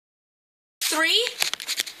3.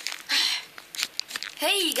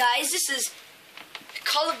 Hey guys, this is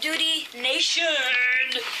Call of Duty Nation.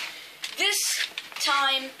 This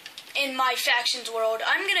time in my factions world,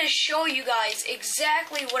 I'm gonna show you guys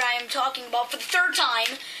exactly what I am talking about for the 3rd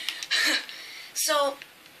time. So,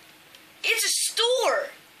 it's a store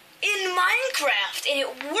in Minecraft and it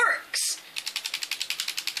works.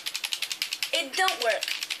 It don't work.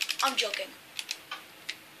 I'm joking.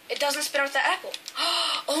 It doesn't spit out the apple.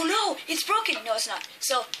 Oh no, it's broken. No, it's not.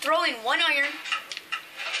 So, throw in 1 iron.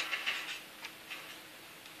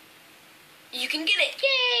 You can get it.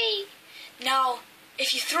 Yay! Now,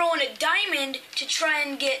 if you throw in a diamond to try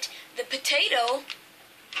and get the potato,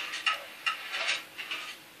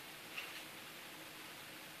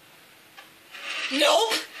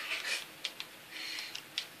 nope!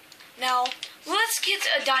 Now, let's get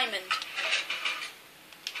a diamond.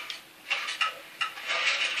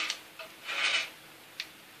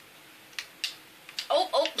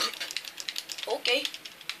 Oh, okay.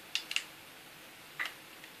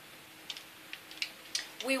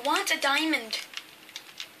 We want a diamond.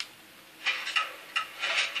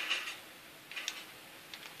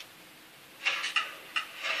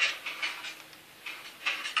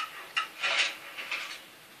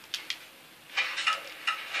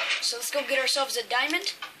 So let's go get ourselves a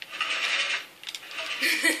diamond.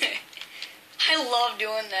 I love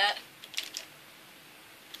doing that.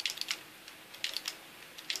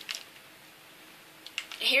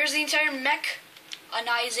 Here's the entire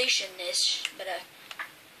mechanization-ish, but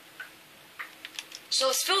so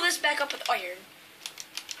let's fill this back up with iron.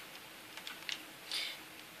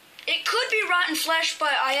 It could be rotten flesh,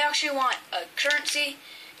 but I actually want a currency.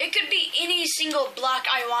 It could be any single block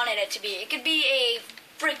I wanted it to be. It could be a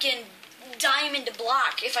freaking diamond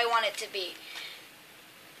block if I want it to be.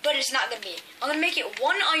 But it's not going to be. I'm going to make it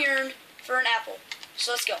 1 iron for an apple.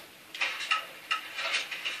 So let's go.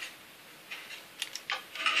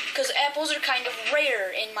 Because apples are kind of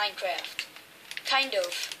rare in Minecraft. Kind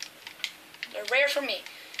of. They're rare for me.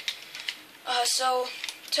 So,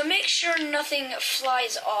 to make sure nothing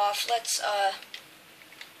flies off, let's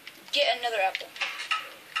get another apple.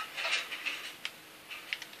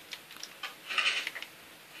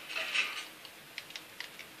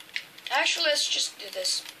 Actually, let's just do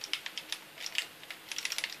this.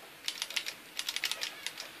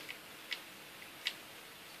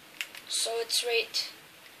 So it's right...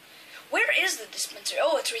 Where is the dispenser?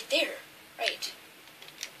 Oh, it's right there. Right.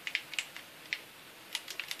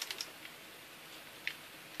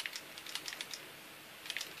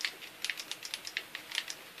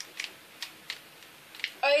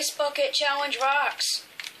 Ice bucket challenge rocks.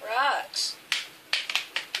 Rocks.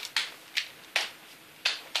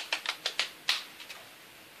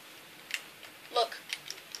 Look.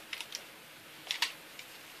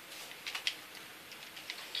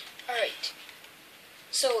 Alright.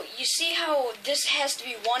 So, you see how this has to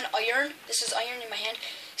be 1 iron? This is iron in my hand.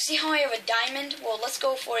 See how I have a diamond? Well, let's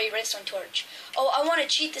go for a redstone torch. Oh, I want to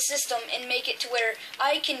cheat the system and make it to where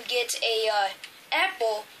I can get a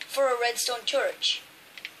apple for a redstone torch.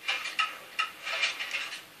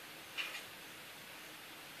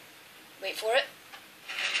 Wait for it.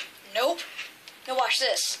 Nope. Now watch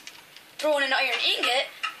this. Throw in an iron ingot.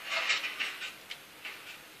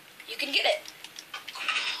 You can get it.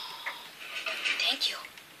 Thank you.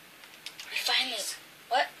 I finally...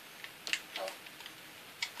 What? Oh.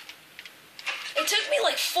 It took me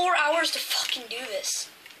like 4 hours to fucking do this.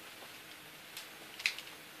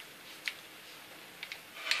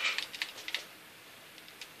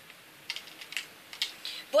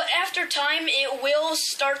 But after time, it will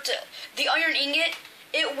start to... The iron ingot,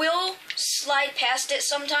 it will slide past it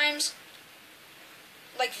sometimes.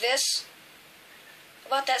 Like this.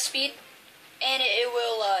 About that speed. And it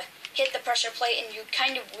will hit the pressure plate and you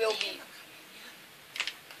kind of will be...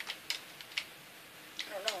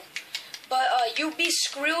 I don't know. But you'll be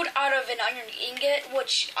screwed out of an iron ingot,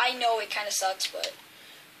 which I know it kind of sucks, but...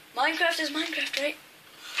 Minecraft is Minecraft, right?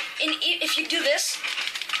 And if you do this...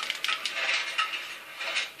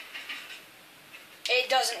 It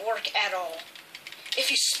doesn't work at all. If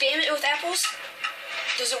you spam it with apples,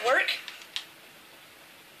 does it work?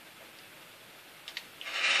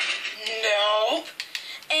 Nope.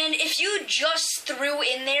 And if you just threw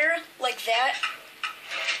in there like that,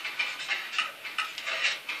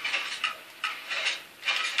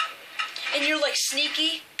 and you're like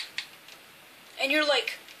sneaky, and you're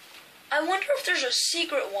like, I wonder if there's a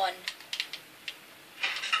secret one.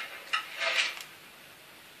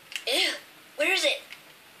 Ew. Where is it?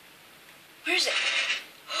 Where is it?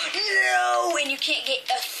 No! And you can't get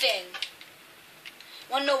a thing.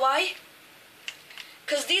 Wanna know why?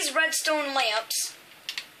 Because these redstone lamps,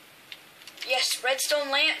 yes,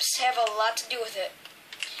 redstone lamps have a lot to do with it.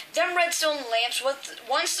 Them redstone lamps,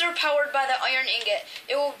 once they're powered by the iron ingot,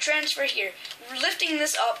 it will transfer here, lifting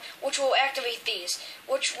this up, which will activate these,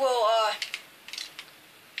 which will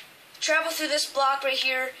travel through this block right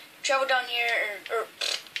here, travel down here, or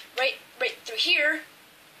right through here,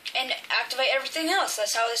 and activate everything else.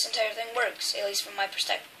 That's how this entire thing works, at least from my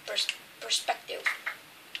perspective.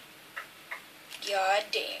 God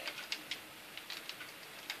damn.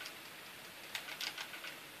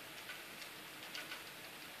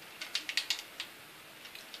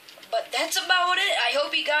 But that's about it. I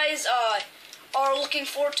hope you guys are looking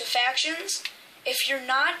forward to factions. If you're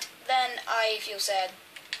not, then I feel sad.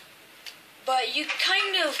 But you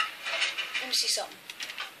kind of... Let me see something.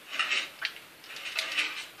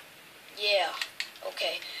 Yeah.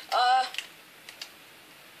 Okay.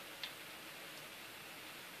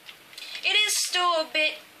 It is still a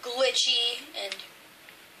bit glitchy and...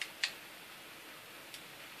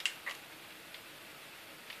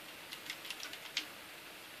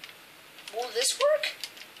 Will this work?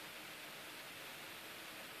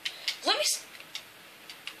 Let me...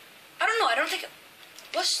 I don't know. I don't think...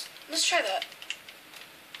 Let's try that.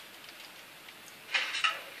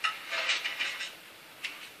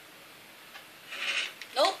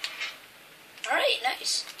 Nope. Alright,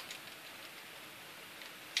 nice.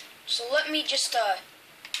 So let me just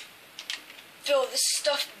fill this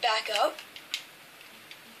stuff back up.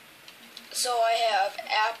 So I have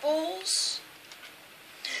apples,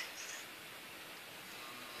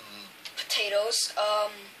 potatoes,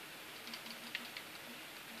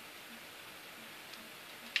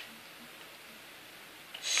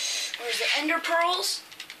 where's the ender pearls?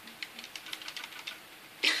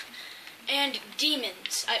 And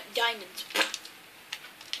diamonds.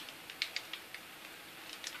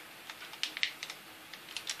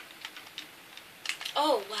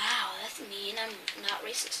 Oh wow, that's mean. I'm not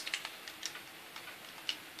racist.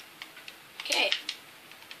 Okay.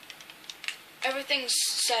 Everything's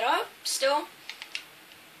set up still.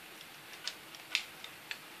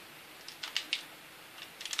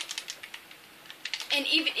 And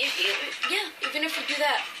even if you do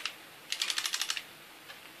that.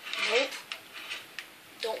 Nope.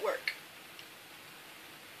 Don't work.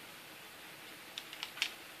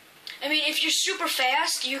 I mean, if you're super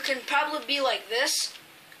fast, you can probably be like this.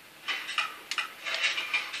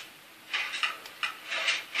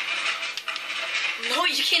 No,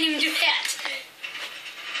 you can't even do that.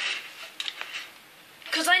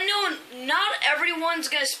 Because I know not everyone's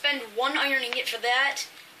going to spend one iron ingot for that.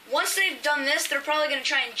 Once they've done this, they're probably going to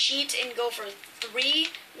try and cheat and go for 3,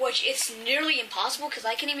 which it's nearly impossible because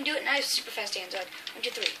I can't even do it. And I have super fast hands. 1, 2,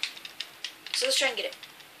 3. So let's try and get it.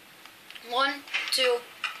 1, 2,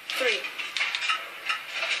 3.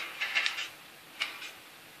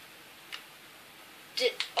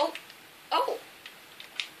 Oh,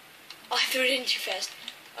 I threw it in too fast.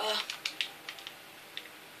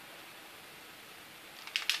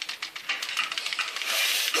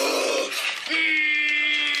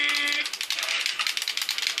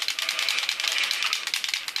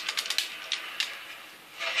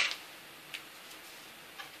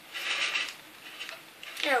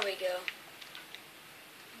 There we go.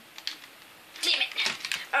 Damn it.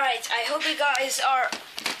 Alright, I hope you guys are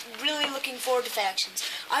really looking forward to factions.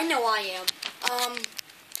 I know I am.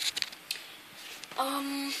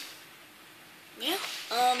 Yeah.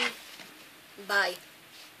 Bye.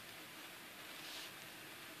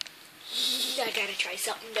 I gotta try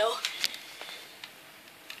something though.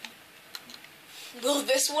 Will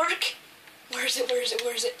this work? Where is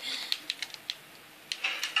it?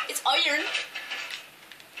 It's iron.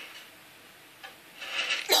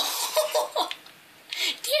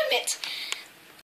 Damn it.